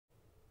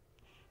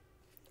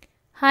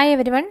Hi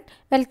everyone,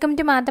 welcome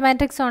to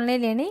Mathematics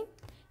Online Learning.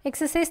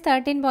 Exercise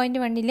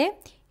 13.1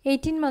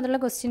 18 model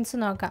questions.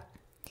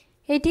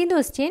 18th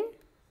question.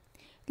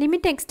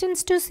 Limit x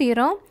tends to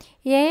 0,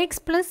 ax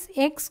plus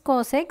x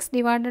cos x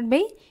divided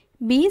by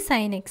b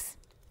sin x.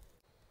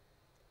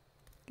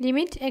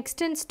 Limit x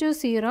tends to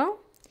 0,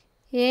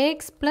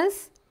 ax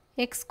plus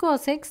x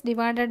cos x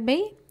divided by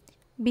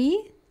b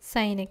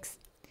sin x.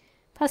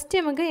 First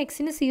നമുക്ക്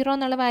x ന് 0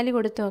 എന്നുള്ള value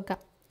കൊടുത്തു നോക്കാം.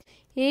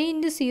 a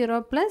into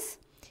 0 plus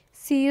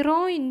 0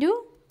 into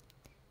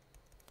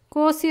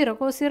cos 0.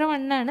 Cos 0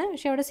 1 ആണ്,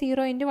 പക്ഷേ അവിടെ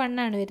 0 into 1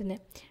 ആണ്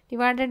വരുന്നത്.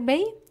 Divided by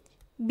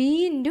b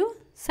into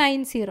sin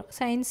 0.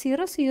 Sin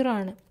 0 0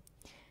 ആണ്.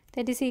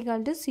 That is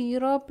equal to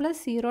 0 plus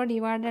 0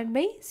 divided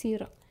by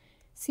 0.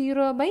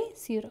 0 by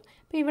 0.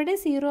 അപ്പോൾ ഇവിടെ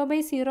 0 by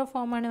 0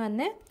 ഫോം ആണ്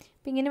വന്നത്.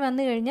 അപ്പോൾ ഇങ്ങനെ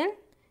വന്നു കഴിഞ്ഞാൽ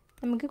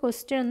നമുക്ക്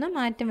ക്വസ്റ്റ്യൻ ഒന്ന്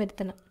മാറ്റം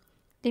വരുത്തണം.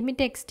 Limit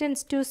x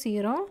tends to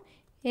 0,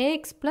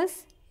 ax plus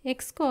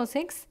x cos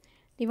x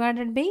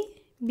divided by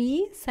b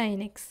sin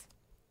x.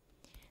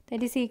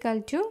 That is equal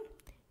to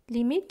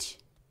limit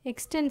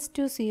x tends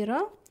to 0.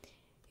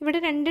 ഇവിടെ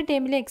രണ്ട്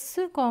ടേമിൽ x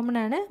കോമൺ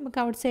ആണ്, നമുക്ക്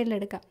ഔട്ട് സൈഡിൽ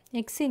എടുക്കാം.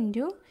 x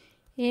into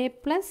A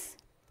plus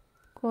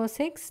cos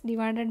X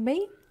divided by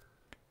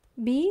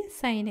B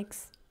sine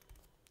X.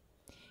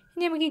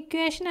 ഇനി നമുക്ക്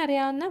equation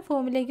അറിയാവുന്ന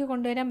ഫോമിലേക്ക്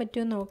കൊണ്ടുവരാൻ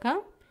പറ്റുമെന്ന് നോക്കാം.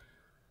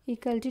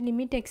 Equal to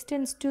limit x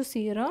tense to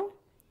 0.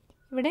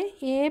 ഇവിടെ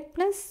A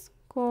plus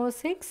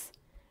cos X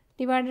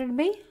divided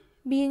by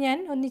B ഞാൻ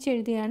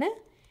ഒന്നിച്ചെഴുതുകയാണ്.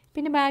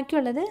 പിന്നെ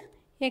ബാക്കിയുള്ളത്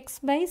എക്സ്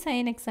ബൈ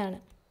സൈൻ എക്സ് ആണ്.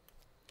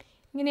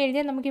 ഇങ്ങനെ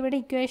എഴുതിയാൽ നമുക്കിവിടെ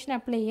ഇക്വേഷൻ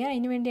അപ്ലൈ ചെയ്യുക.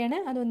 അതിന് വേണ്ടിയാണ്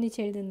അത്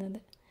ഒന്നിച്ചെഴുതുന്നത്.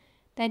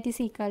 That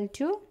is equal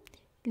to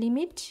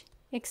limit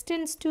x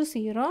tends to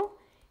 0,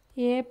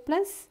 A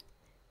plus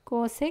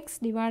cos X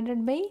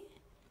divided by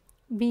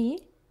B.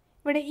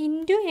 ഇവിടെ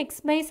into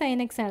X by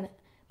sine X ആണ്.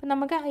 അപ്പോൾ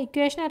നമുക്ക്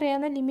ഇക്വേഷൻ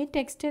അറിയാവുന്ന limit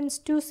x tends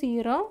to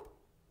 0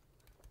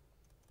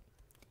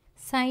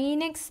 sign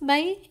X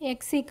by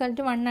X equal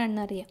to 1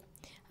 ആണെന്ന് അറിയാം.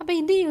 അപ്പോൾ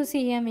ഇത് use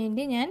ചെയ്യാൻ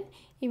വേണ്ടി ഞാൻ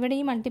ഇവിടെ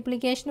ഈ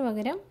മൾട്ടിപ്ലിക്കേഷന്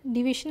പകരം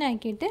ഡിവിഷൻ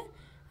ആക്കിയിട്ട്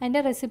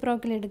അതിൻ്റെ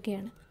റെസിപ്രോക്കൽ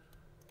എടുക്കുകയാണ്.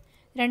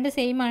 രണ്ട്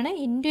സെയിം ആണ്.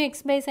 Into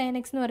X by sine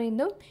X എന്ന്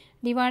പറയുന്നതും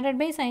divided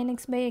by sine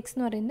X by X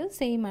എന്ന് പറയുന്നതും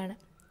സെയിം ആണ്.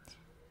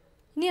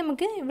 ഇനി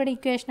നമുക്ക് ഇവിടെ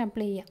ഇക്വേഷൻ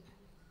അപ്ലൈ ചെയ്യാം.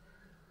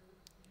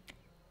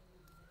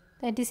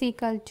 That is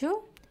equal to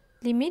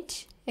limit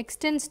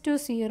x tends to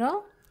 0,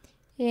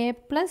 A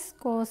plus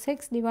cos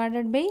X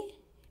divided by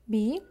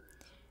B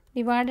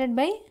divided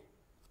by,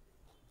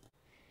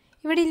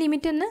 ഇവിടെ ഈ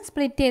ലിമിറ്റ് ഒന്ന്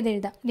സ്പ്ലിറ്റ് ചെയ്ത്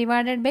എഴുതാം.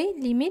 Divided by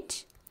limit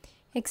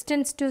x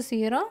tends to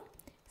 0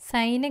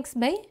 sign X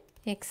by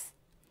X.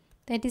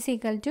 That is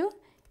equal to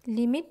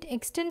limit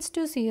x tends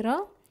to 0,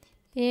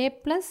 A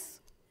plus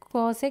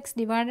cos X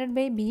divided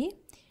by B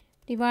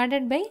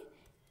divided by,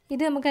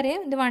 ഇത്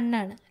നമുക്കറിയാം ഇത് 1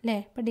 ആണ് അല്ലേ.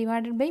 അപ്പോൾ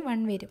ഡിവൈഡഡ് ബൈ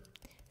 1 വരും.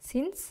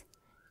 Since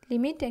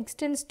limit x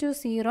tends to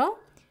 0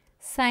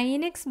 sign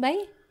X by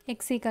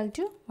X equal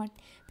to 1.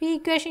 അപ്പോൾ ഈ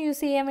equation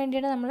use ചെയ്യാൻ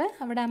വേണ്ടിയാണ് നമ്മൾ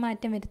അവിടെ ആ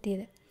മാറ്റം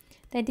വരുത്തിയത്.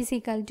 That is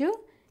equal to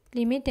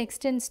limit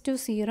x tends to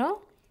 0,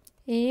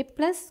 A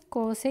plus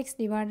cos X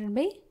divided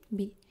by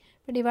B.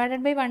 ഇപ്പോൾ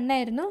ഡിവൈഡഡ് ബൈ 1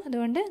 ആയിരുന്നു,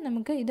 അതുകൊണ്ട്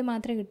നമുക്ക് ഇത്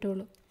മാത്രമേ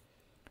കിട്ടുള്ളൂ.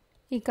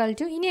 ഈക്വൽ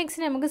ടു, ഇനി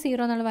എക്സിന് നമുക്ക്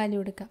 0 എന്നുള്ള വാല്യൂ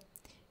കൊടുക്കാം.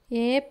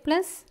 A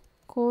plus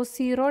cos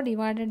 0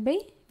 divided by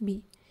B.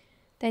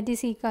 That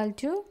is equal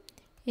to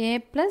A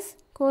plus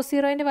cos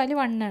 0ൻ്റെ value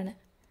 1 ആണ്.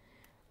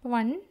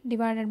 1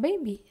 divided by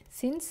B.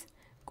 Since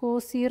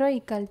cos 0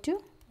 equal to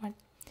 1.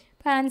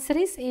 അപ്പോൾ answer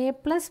is A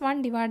plus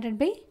 1 divided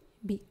by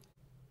B.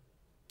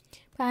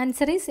 അപ്പോൾ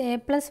answer is A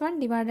plus 1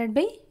 divided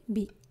by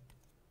B.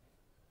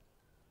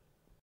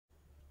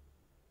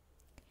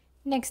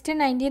 Next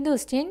 19th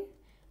question.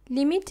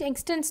 Limit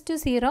x tends to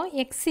 0,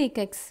 X seek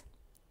X.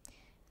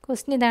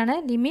 Question ഇതാണ്.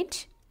 Limit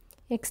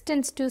x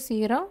tends to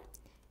 0,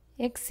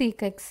 X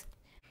seek X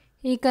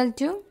equal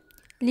to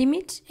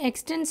limit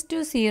x tends to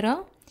 0,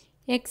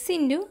 X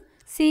into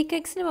seek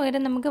എക്സിന്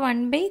പകരം നമുക്ക്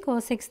 1 by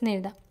cos X എന്ന്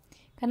എഴുതാം.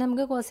 കാരണം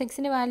നമുക്ക് cos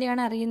എക്സിൻ്റെ value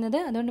ആണ് അറിയുന്നത്,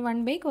 അതുകൊണ്ട്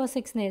 1 ബൈ കോസ്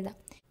എക്സ് എന്ന് എഴുതാം.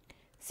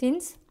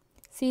 Since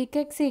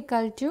seek X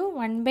equal to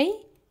 1 by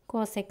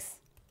cos X.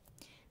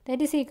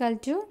 That is equal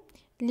to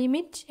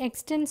limit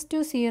x tends to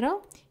 0,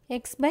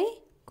 X by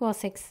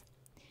cos X.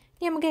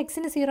 ഇനി നമുക്ക്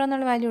എക്സിന് 0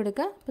 എന്നുള്ള വാല്യൂ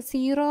കൊടുക്കുക. അപ്പോൾ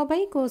 0 ബൈ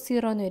കോസ്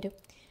 0 എന്ന് വരും.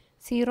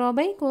 0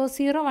 ബൈ കോസ്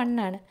 0 1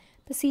 ആണ്.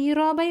 അപ്പോൾ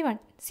 0 ബൈ 1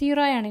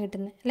 0 ആണ്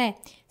കിട്ടുന്നത് അല്ലേ.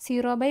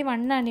 0 ബൈ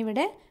 1 ആണ്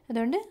ഇവിടെ,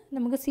 അതുകൊണ്ട്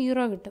നമുക്ക്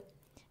 0 കിട്ടും.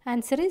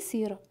 Answer is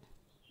 0.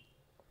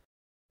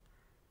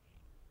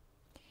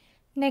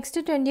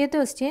 Next 20th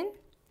question.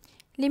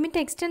 Limit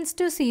x tends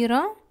to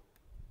 0,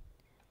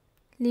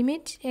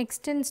 limit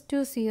x tends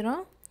to 0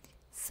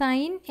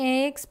 sine A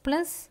X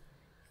plus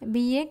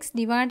B X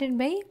divided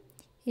by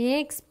A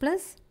X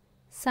plus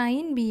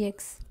sine B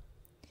X.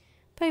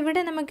 അപ്പോൾ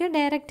ഇവിടെ നമുക്ക്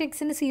ഡയറക്റ്റ്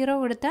എക്സിന് 0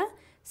 കൊടുത്താൽ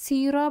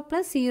 0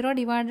 പ്ലസ് 0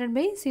 ഡിവൈഡഡ്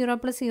ബൈ 0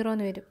 പ്ലസ് 0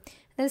 എന്ന് വരും.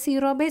 അതായത്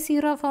 0 by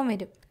 0 form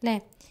വരും അല്ലേ.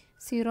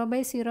 0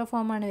 ബൈ 0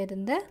 ഫോമാണ്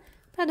വരുന്നത്.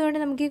 അപ്പോൾ അതുകൊണ്ട്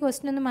നമുക്ക് ഈ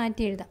ക്വസ്റ്റ്യൻ ഒന്ന്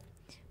മാറ്റി എഴുതാം.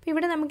 അപ്പോൾ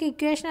ഇവിടെ നമുക്ക്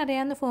ഇക്വേഷൻ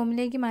അറിയാവുന്ന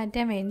ഫോമിലേക്ക്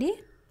മാറ്റാൻ വേണ്ടി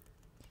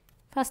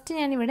ഫസ്റ്റ്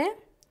ഞാനിവിടെ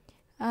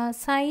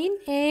സൈൻ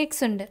എ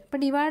എക്സ് ഉണ്ട്. അപ്പോൾ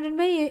ഡിവൈഡഡ്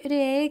ബൈ ഒരു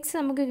എ എക്സ്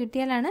നമുക്ക്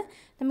കിട്ടിയാലാണ്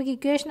നമുക്ക്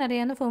ഇക്വേഷൻ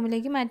അറിയാവുന്ന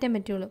ഫോമിലേക്ക് മാറ്റാൻ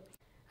പറ്റുള്ളൂ.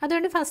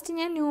 അതുകൊണ്ട് ഫസ്റ്റ്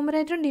ഞാൻ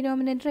ന്യൂമറേറ്ററും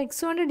ഡിനോമിനേറ്ററും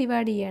എക്സ് കൊണ്ട്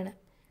ഡിവൈഡ് ചെയ്യാണ്.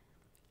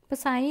 അപ്പോൾ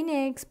sine A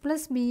X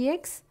plus B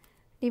X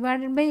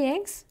divided by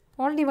X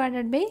all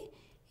divided by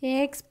A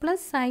X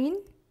plus sine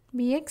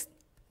B X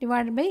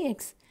divided by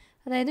X.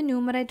 അതായത്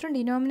ന്യൂമറേറ്ററും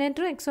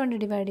ഡിനോമിനേറ്ററും എക്സ് കൊണ്ട്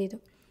ഡിവൈഡ് ചെയ്തു.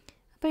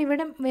 അപ്പോൾ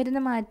ഇവിടെ വരുന്ന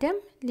മാറ്റം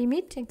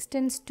limit x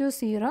tends to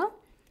 0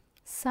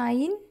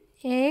 sine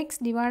A X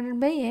divided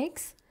by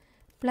X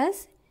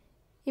plus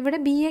ഇവിടെ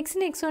B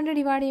എക്സിന് X കൊണ്ട്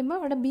ഡിവൈഡ് ചെയ്യുമ്പോൾ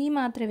അവിടെ ബി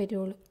മാത്രമേ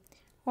വരുള്ളൂ.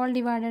 ഓൾ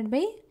ഡിവൈഡഡ്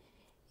ബൈ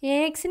എ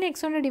എക്സിന്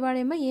എക്സ് കൊണ്ട് ഡിവൈഡ്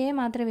ചെയ്യുമ്പോൾ എ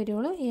മാത്രമേ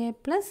വരുള്ളൂ. A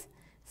plus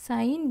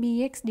sine B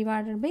X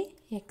divided by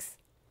X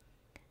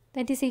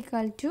that is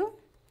equal to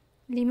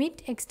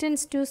limit x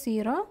tends to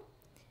 0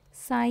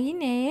 sine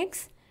A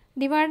X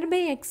divided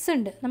by X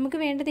ഉണ്ട്. നമുക്ക്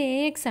വേണ്ടത് എ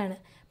എക്സ് ആണ്.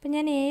 അപ്പോൾ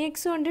ഞാൻ എ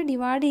എക്സ് കൊണ്ട്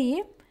ഡിവൈഡ്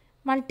ചെയ്യുകയും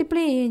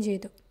മൾട്ടിപ്ലൈ ചെയ്യുകയും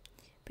ചെയ്തു.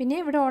 പിന്നെ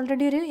ഇവിടെ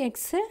ഓൾറെഡി ഒരു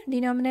എക്സ്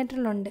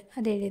ഡിനോമിനേറ്ററിലുണ്ട്,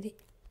 അത് എഴുതി.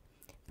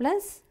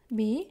 Plus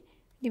B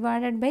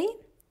divided by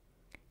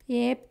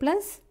A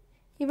plus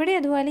ഇവിടെ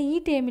അതുപോലെ ഈ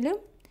ടേമിലും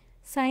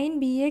sign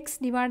B X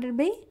divided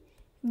by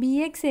B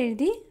X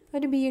എഴുതി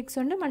ഒരു ബി എക്സ്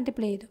കൊണ്ട്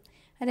മൾട്ടിപ്ലൈ ചെയ്തു.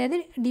 അതായത്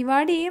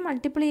ഡിവൈഡ് ചെയ്യുകയും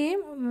മൾട്ടിപ്ലൈ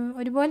ചെയ്യുകയും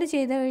ഒരുപോലെ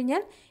ചെയ്ത്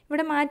കഴിഞ്ഞാൽ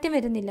ഇവിടെ മാറ്റം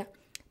വരുന്നില്ല.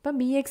 അപ്പോൾ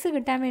ബി എക്സ്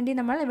കിട്ടാൻ വേണ്ടി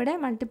നമ്മൾ ഇവിടെ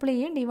മൾട്ടിപ്ലൈ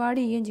ചെയ്യുകയും ഡിവൈഡ്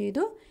ചെയ്യുകയും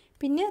ചെയ്തു.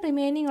 പിന്നെ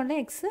റിമൈനിങ് ഉള്ള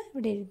എക്സ്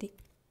ഇവിടെ എഴുതി.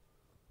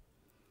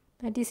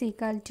 That is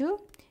equal to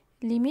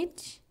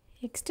limit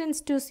x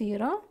tends to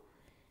 0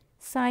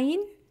 sine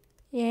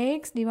A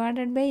X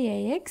divided by A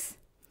X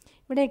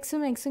ഇവിടെ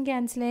എക്സും എക്സും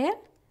ക്യാൻസൽ ചെയ്യാൻ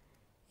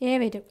എ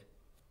വരും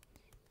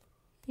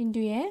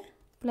into A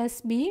plus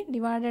B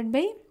divided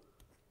by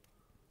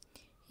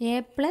A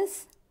plus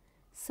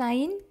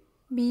sine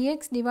B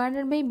X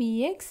divided by B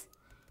X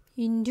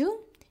into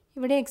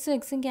ഇവിടെ എക്സും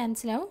എക്സും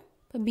ക്യാൻസലാവും,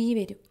 അപ്പോൾ B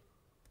വരും.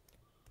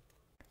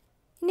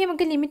 ഇനി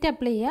നമുക്ക് ലിമിറ്റ്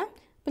അപ്ലൈ ചെയ്യാം.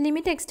 അപ്പോൾ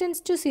limit x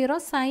tends to 0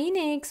 sine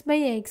A X by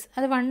X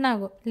അത് 1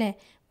 ആകും അല്ലേ.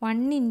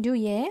 1 into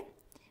A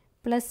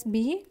plus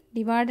B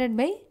divided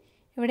by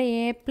ഇവിടെ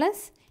എ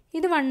പ്ലസ്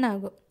ഇത് 1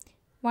 ആകും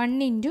 1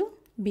 ഇൻറ്റു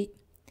ബി.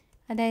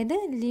 അതായത്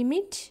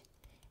limit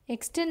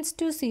x tends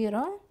to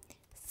 0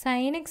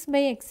 sign X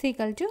by X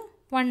equal to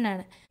 1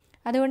 ആണ്.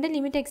 അതുകൊണ്ട്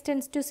limit x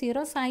tends to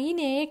 0 sine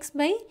A X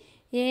by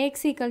A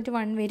X equal to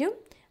 1 വരും.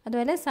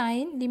 അതുപോലെ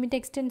sign limit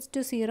x tends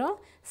to 0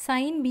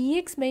 sign B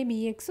X by B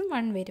എക്സും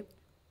 1 വരും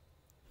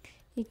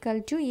equal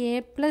to A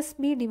plus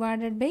B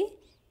divided by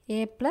A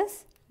plus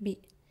B.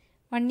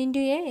 1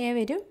 into A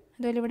വരും.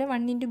 അതുപോലെ ഇവിടെ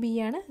 1 into B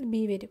ആണ്,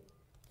 B വരും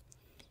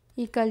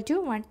equal to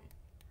 1.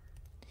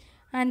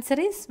 Answer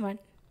is 1.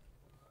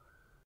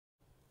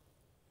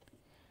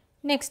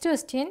 Next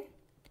question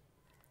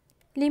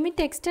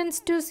limit x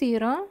tends to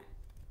 0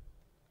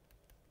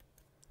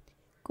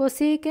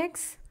 cosec x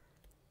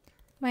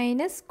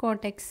minus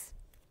cot x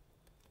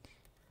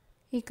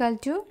equal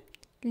to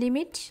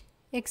limit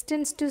x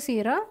tends to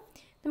 0.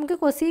 നമുക്ക്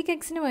cosec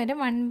x ന് പകരം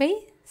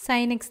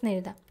 1/sin x എന്ന്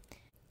എഴുതാം.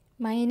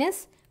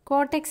 മൈനസ്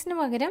cot x ന്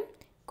പകരം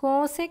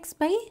cos x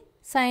by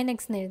sin x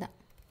എന്ന് എഴുതാം.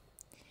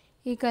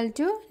 Equal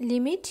to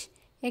limit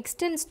x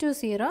tends to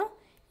 0.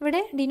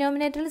 ഇവിടെ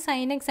ഡിനോമിനേറ്ററിൽ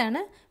sin x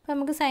ആണ്. അപ്പോൾ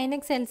നമുക്ക് sin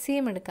x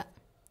LCM എടുക്കാം.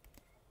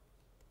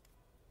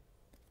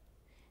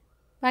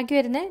 ബാക്കി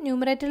വരുന്ന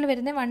ന്യൂമറേറ്ററിൽ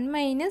വരുന്ന 1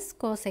 minus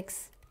cos X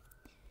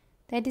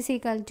that is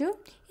equal to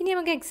ഇനി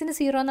നമുക്ക് എക്സിന്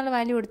 0 എന്നുള്ള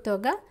വാല്യൂ എടുത്ത്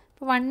നോക്കാം.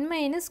 അപ്പോൾ 1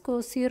 minus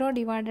cos 0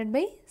 divided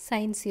by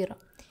sine 0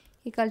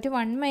 equal to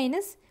 1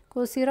 minus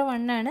cos 0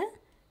 1 ആണ്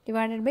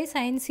ഡിവൈഡഡ് ബൈ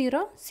സൈൻ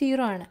 0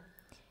 0 ആണ്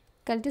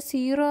ഈക്വൽ ടു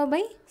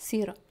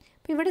 0/0.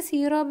 അപ്പോൾ ഇവിടെ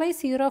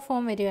 0/0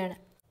 ഫോം വരികയാണ്.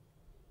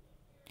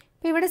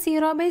 അപ്പോൾ ഇവിടെ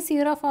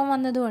 0/0 ഫോം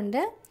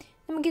വന്നതുകൊണ്ട്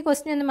നമുക്ക് ഈ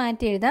ക്വസ്റ്റ്യൻ ഒന്ന്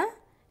മാറ്റി എഴുതാം.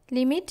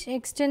 Limit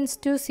x tends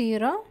to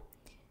 0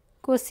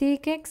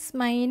 cosec x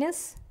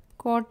minus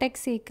coat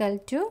X equal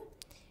to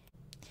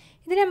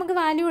ഇതിന് നമുക്ക്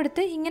വാല്യൂ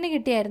എടുത്ത് ഇങ്ങനെ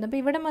കിട്ടിയായിരുന്നു. അപ്പോൾ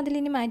ഇവിടെ മുതൽ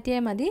ഇനി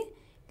മാറ്റിയാൽ മതി.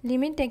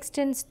 Limit x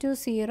tends to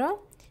 0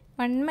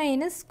 1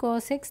 minus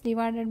cos X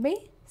divided by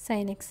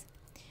sine X.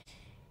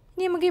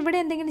 ഇനി നമുക്ക് ഇവിടെ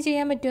എന്തെങ്കിലും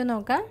ചെയ്യാൻ പറ്റുമോ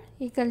നോക്കാം.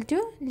 Equal to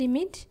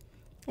limit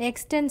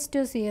x tends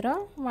to 0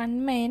 1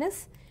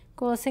 minus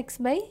cos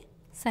X by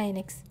sine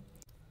X.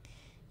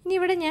 ഇനി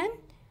ഇവിടെ ഞാൻ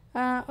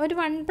ഒരു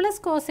 1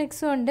 പ്ലസ് കോസ്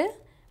എക്സ് കൊണ്ട്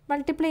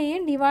മൾട്ടിപ്ലൈ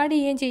ചെയ്യുകയും ഡിവൈഡ്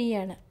ചെയ്യുകയും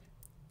ചെയ്യുകയാണ്.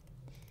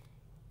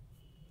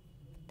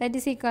 That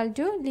is equal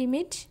to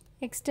limit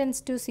x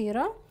tends to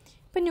 0.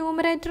 ഇപ്പോൾ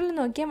ന്യൂമറേറ്ററിൽ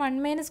നോക്കിയാൽ 1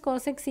 minus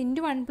cos X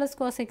into 1 plus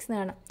cos X എന്ന്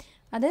കാണാം.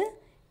 അത്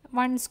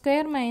 1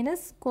 square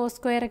minus cos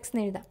square X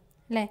എന്ന് എഴുതാം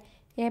അല്ലേ.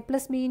 A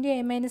plus B into A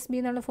minus B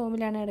എന്നുള്ള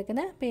ഫോമിലാണ്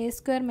എടുക്കുന്നത്. അപ്പോൾ A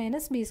square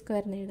minus B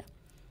square എന്ന് എഴുതാം.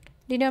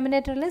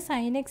 ഡിനോമിനേറ്ററിൽ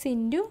sign X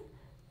into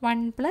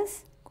 1 plus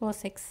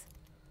cos X.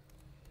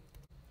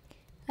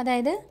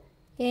 അതായത്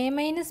A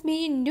minus B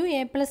into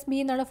A plus B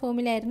എന്നുള്ള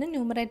ഫോമിലായിരുന്നു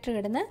ന്യൂമറേറ്റർ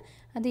കിടന്ന്.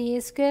 അത് A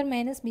square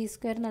minus B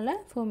square എന്നുള്ള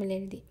ഫോമിൽ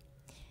എഴുതി.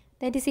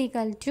 That is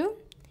equal to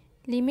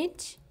limit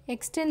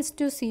x tends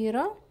to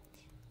 0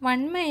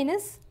 1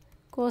 minus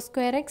cos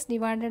square x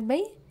divided by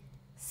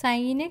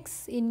sin x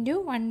into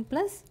 1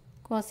 plus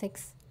cos x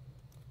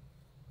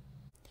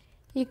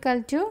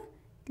equal to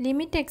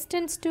limit x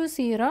tends to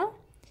 0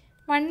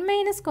 1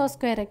 minus cos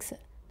square x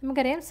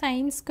നമുക്കറിയാം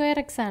sin square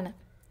x ആണ്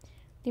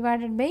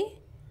divided by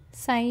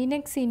sin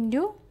x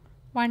into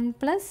 1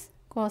 plus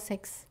cos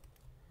x.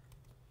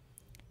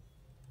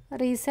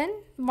 Reason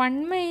 1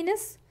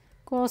 minus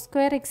cos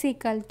square X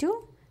equal to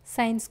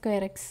sine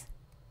square X.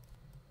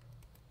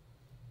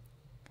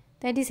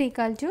 That is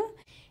equal to,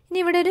 ഇനി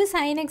ഇവിടെ ഒരു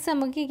sign X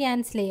നമുക്ക്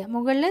cancel ചെയ്യാം.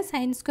 മുകളിൽ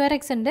sine square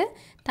X ഉണ്ട്,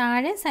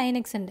 താഴെ sign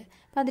X ഉണ്ട്.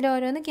 അപ്പോൾ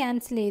അതിലോരോന്ന്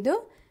ക്യാൻസൽ ചെയ്തു.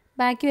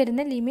 ബാക്കി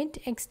വരുന്ന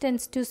ലിമിറ്റ് എക്സ്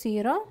ടെൻസ് ടു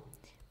 0.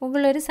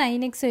 മുകളിലൊരു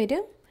സൈൻ എക്സ്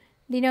വരും.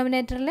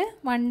 ഡിനോമിനേറ്ററിൽ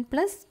 1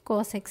 പ്ലസ്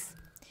കോസ് എക്സ്.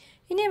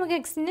 ഇനി നമുക്ക്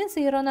എക്സിന്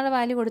 0 എന്നുള്ള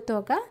വാല്യൂ കൊടുത്ത്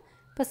നോക്കാം.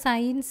 അപ്പോൾ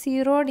sign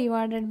 0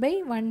 divided by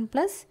 1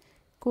 plus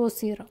cos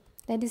 0.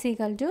 That is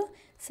equal to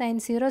sign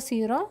 0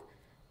 0,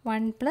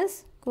 1 plus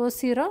cos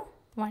 0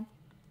 1.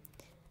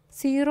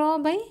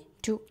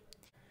 0/2.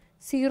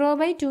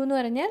 0/2 എന്ന്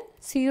പറഞ്ഞാൽ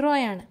 0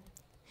 ആണ്,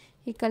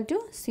 ഈക്വൽ ടു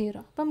 0.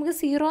 അപ്പോൾ നമുക്ക്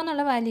 0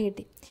 എന്നുള്ള വാല്യൂ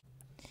കിട്ടി.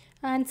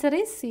 Answer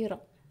is 0.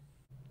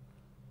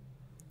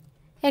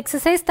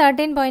 എക്സസൈസ്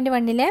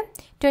 13.1-ലെ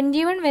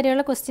 21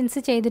 വരെയുള്ള ക്വസ്റ്റ്യൻസ്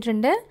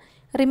ചെയ്തിട്ടുണ്ട്.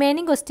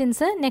 റിമൈനിങ്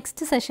ക്വസ്റ്റ്യൻസ്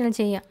നെക്സ്റ്റ് സെഷനിൽ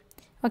ചെയ്യാം.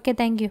 Okay,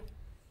 thank you.